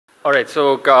All right,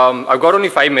 so I've got only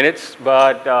 5 minutes,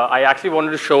 but I actually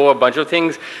wanted to show a bunch of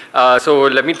things. So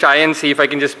let me try and see if I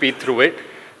can just speed through it.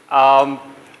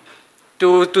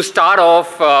 To start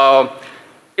off, I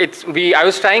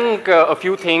was trying a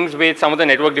few things with some of the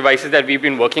network devices that we've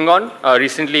been working on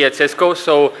recently at Cisco.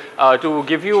 So to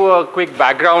give you a quick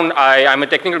background, I'm a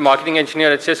technical marketing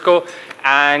engineer at Cisco,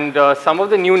 and some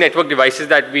of the new network devices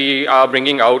that we are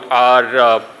bringing out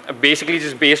are basically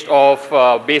just based off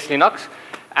base Linux.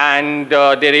 And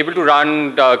they're able to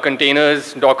run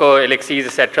containers, Docker, LXCs,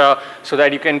 etc., so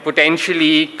that you can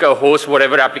potentially host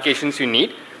whatever applications you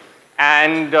need.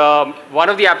 And one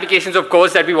of the applications, of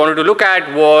course, that we wanted to look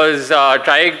at was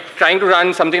trying to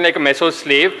run something like a Mesos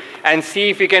slave and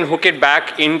see if we can hook it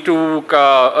back into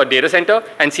a data center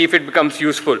and see if it becomes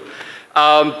useful.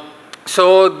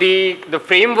 So the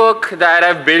framework that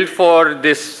I've built for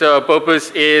this purpose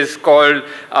is called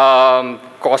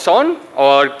QoS-on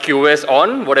or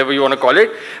QoS-on, whatever you want to call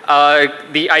it.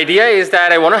 The idea is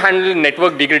that I want to handle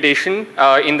network degradation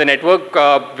in the network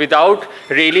without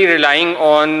really relying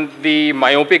on the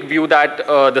myopic view that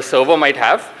the server might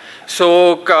have.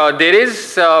 So there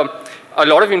is a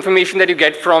lot of information that you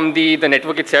get from the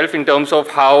network itself in terms of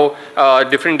how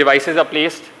different devices are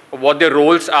placed, what their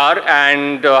roles are,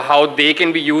 and how they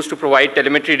can be used to provide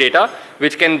telemetry data,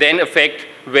 which can then affect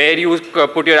where you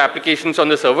put your applications on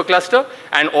the server cluster,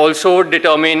 and also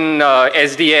determine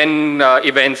SDN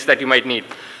events that you might need.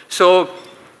 So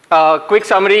quick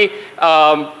summary,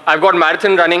 I've got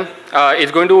Marathon running.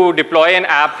 It's going to deploy an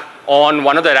app on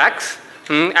one of the racks.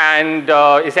 And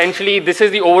essentially, this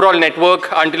is the overall network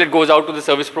until it goes out to the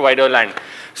service provider LAN.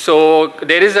 So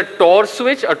there is a TOR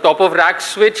switch, a top of rack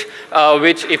switch,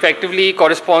 which effectively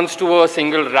corresponds to a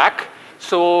single rack.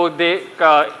 So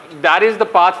that is the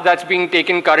path that's being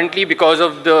taken currently because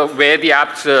of where the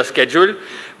app's scheduled.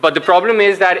 But the problem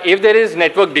is that if there is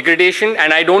network degradation,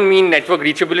 and I don't mean network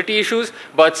reachability issues,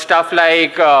 but stuff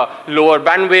like lower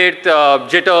bandwidth,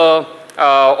 jitter,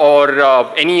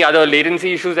 or any other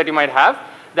latency issues that you might have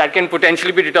that can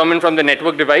potentially be determined from the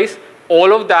network device,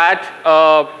 all of that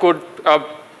could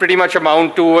pretty much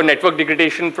amount to a network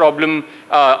degradation problem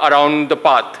around the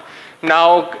path.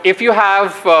 Now, if you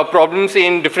have problems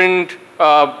in different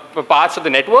parts of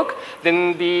the network,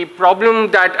 then the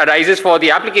problem that arises for the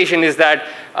application is that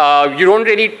you don't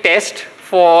really test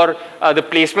for the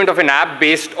placement of an app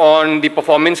based on the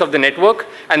performance of the network,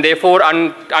 and therefore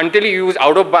until you use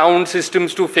out-of-bound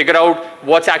systems to figure out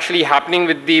what's actually happening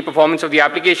with the performance of the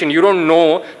application, you don't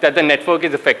know that the network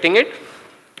is affecting it.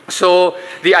 So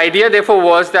the idea therefore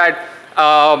was that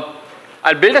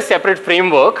I'll build a separate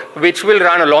framework which will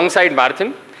run alongside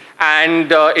Marathon,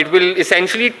 and it will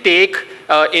essentially take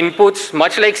inputs,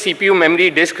 much like CPU, memory,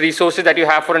 disk resources that you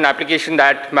have for an application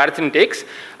that Marathon takes.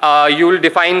 You will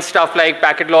define stuff like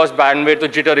packet loss, bandwidth, or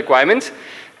jitter requirements,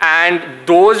 and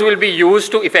those will be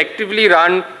used to effectively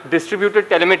run distributed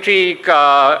telemetry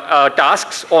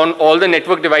tasks on all the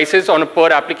network devices on a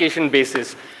per application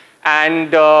basis.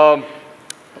 And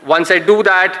once I do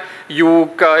that, you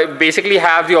basically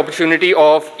have the opportunity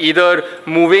of either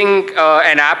moving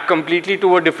an app completely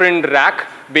to a different rack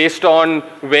based on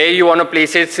where you want to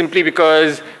place it, simply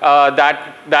because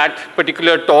that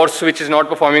particular TOR switch is not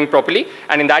performing properly.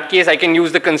 And in that case, I can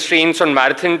use the constraints on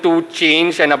Marathon to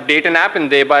change and update an app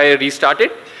and thereby restart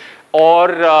it.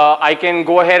 Or I can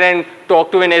go ahead and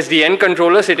talk to an SDN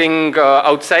controller sitting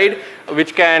outside,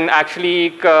 which can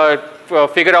actually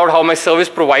figure out how my service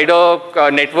provider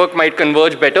network might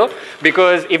converge better,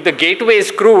 because if the gateway is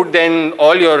screwed, then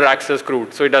all your racks are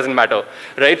screwed, so it doesn't matter,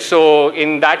 right? So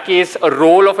in that case, a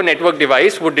role of a network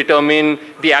device would determine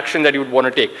the action that you would want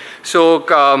to take. So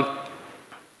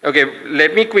okay,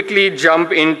 let me quickly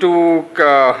jump into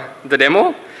the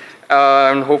demo,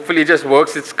 and hopefully it just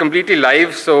works. It's completely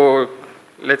live, so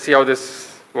let's see how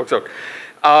this works out.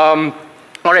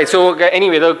 All right, so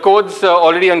anyway, the code's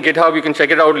already on GitHub. You can check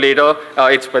it out later.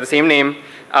 It's by the same name.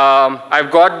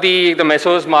 I've got the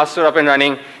Mesos master up and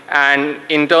running. And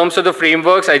in terms of the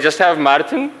frameworks, I just have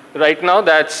Marathon right now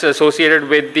that's associated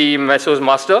with the Mesos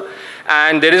master.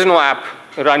 And there is no app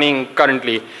running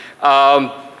currently.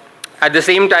 At the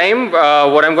same time,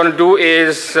 what I'm going to do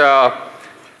is I'll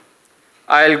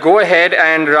go ahead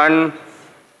and run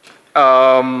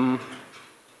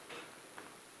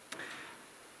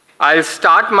I'll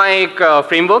start my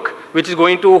framework, which is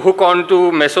going to hook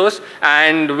onto Mesos,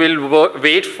 and will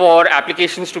wait for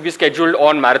applications to be scheduled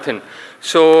on Marathon.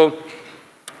 So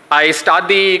I start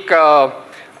the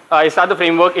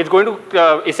framework. It's going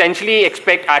to essentially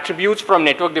expect attributes from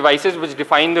network devices which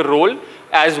define the role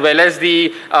as well as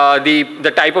the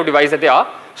type of device that they are.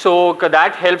 So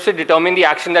that helps it determine the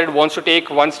action that it wants to take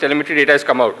once telemetry data has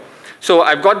come out. So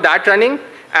I've got that running,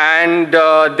 and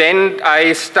then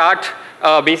I start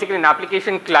basically an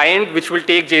application client which will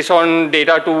take JSON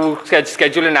data to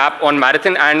schedule an app on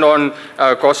Marathon and on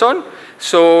Coson.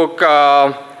 So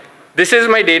this is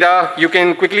my data. You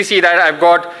can quickly see that I've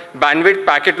got bandwidth,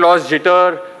 packet loss,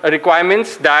 jitter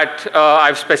requirements that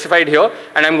I've specified here.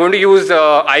 And I'm going to use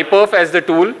iPerf as the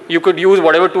tool. You could use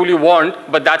whatever tool you want,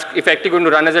 but that's effectively going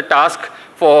to run as a task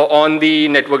on the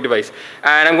network device.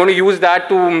 And I'm going to use that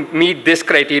to meet this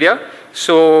criteria.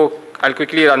 So I'll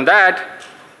quickly run that.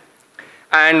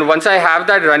 And once I have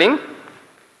that running,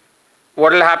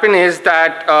 what will happen is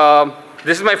that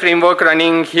this is my framework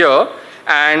running here.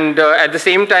 And at the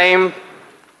same time,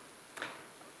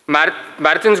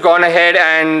 Marathon's gone ahead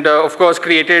and, of course,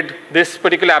 created this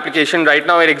particular application. Right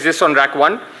now, it exists on rack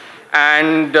 1.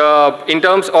 And in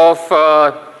terms of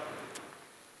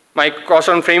my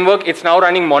Coson framework, it's now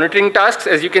running monitoring tasks.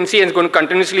 As you can see, it's going to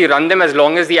continuously run them as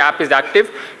long as the app is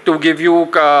active to give you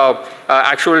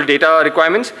actual data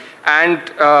requirements. And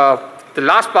the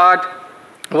last part,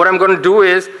 what I'm going to do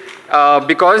is,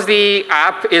 because the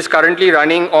app is currently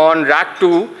running on rack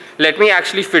 2, let me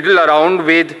actually fiddle around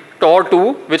with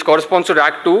TOR2, which corresponds to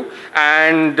rack 2,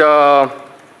 and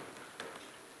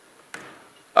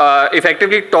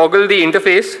effectively toggle the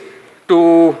interface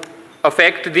to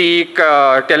affect the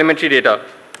telemetry data.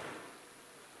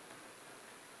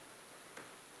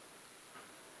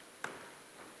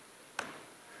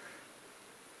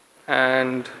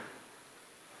 And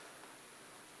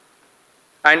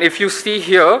if you see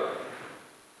here,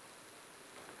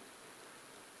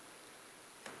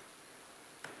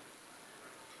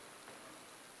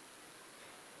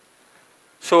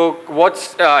 so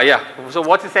what's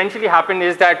essentially happened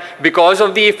is that because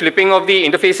of the flipping of the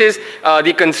interfaces,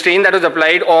 the constraint that was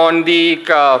applied on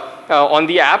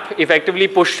the app effectively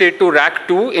pushed it to rack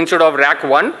 2 instead of rack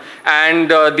 1, and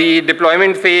the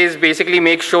deployment phase basically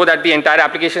makes sure that the entire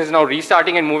application is now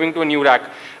restarting and moving to a new rack.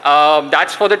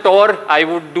 That's for the TOR. I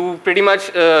would do pretty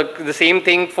much the same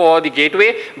thing for the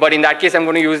gateway, but in that case I'm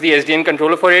going to use the SDN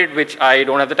controller for it, which I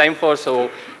don't have the time for.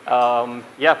 So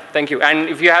yeah, thank you. And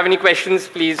if you have any questions,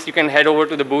 please, you can head over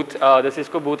to the booth, the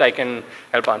Cisco booth. I can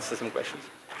help answer some questions.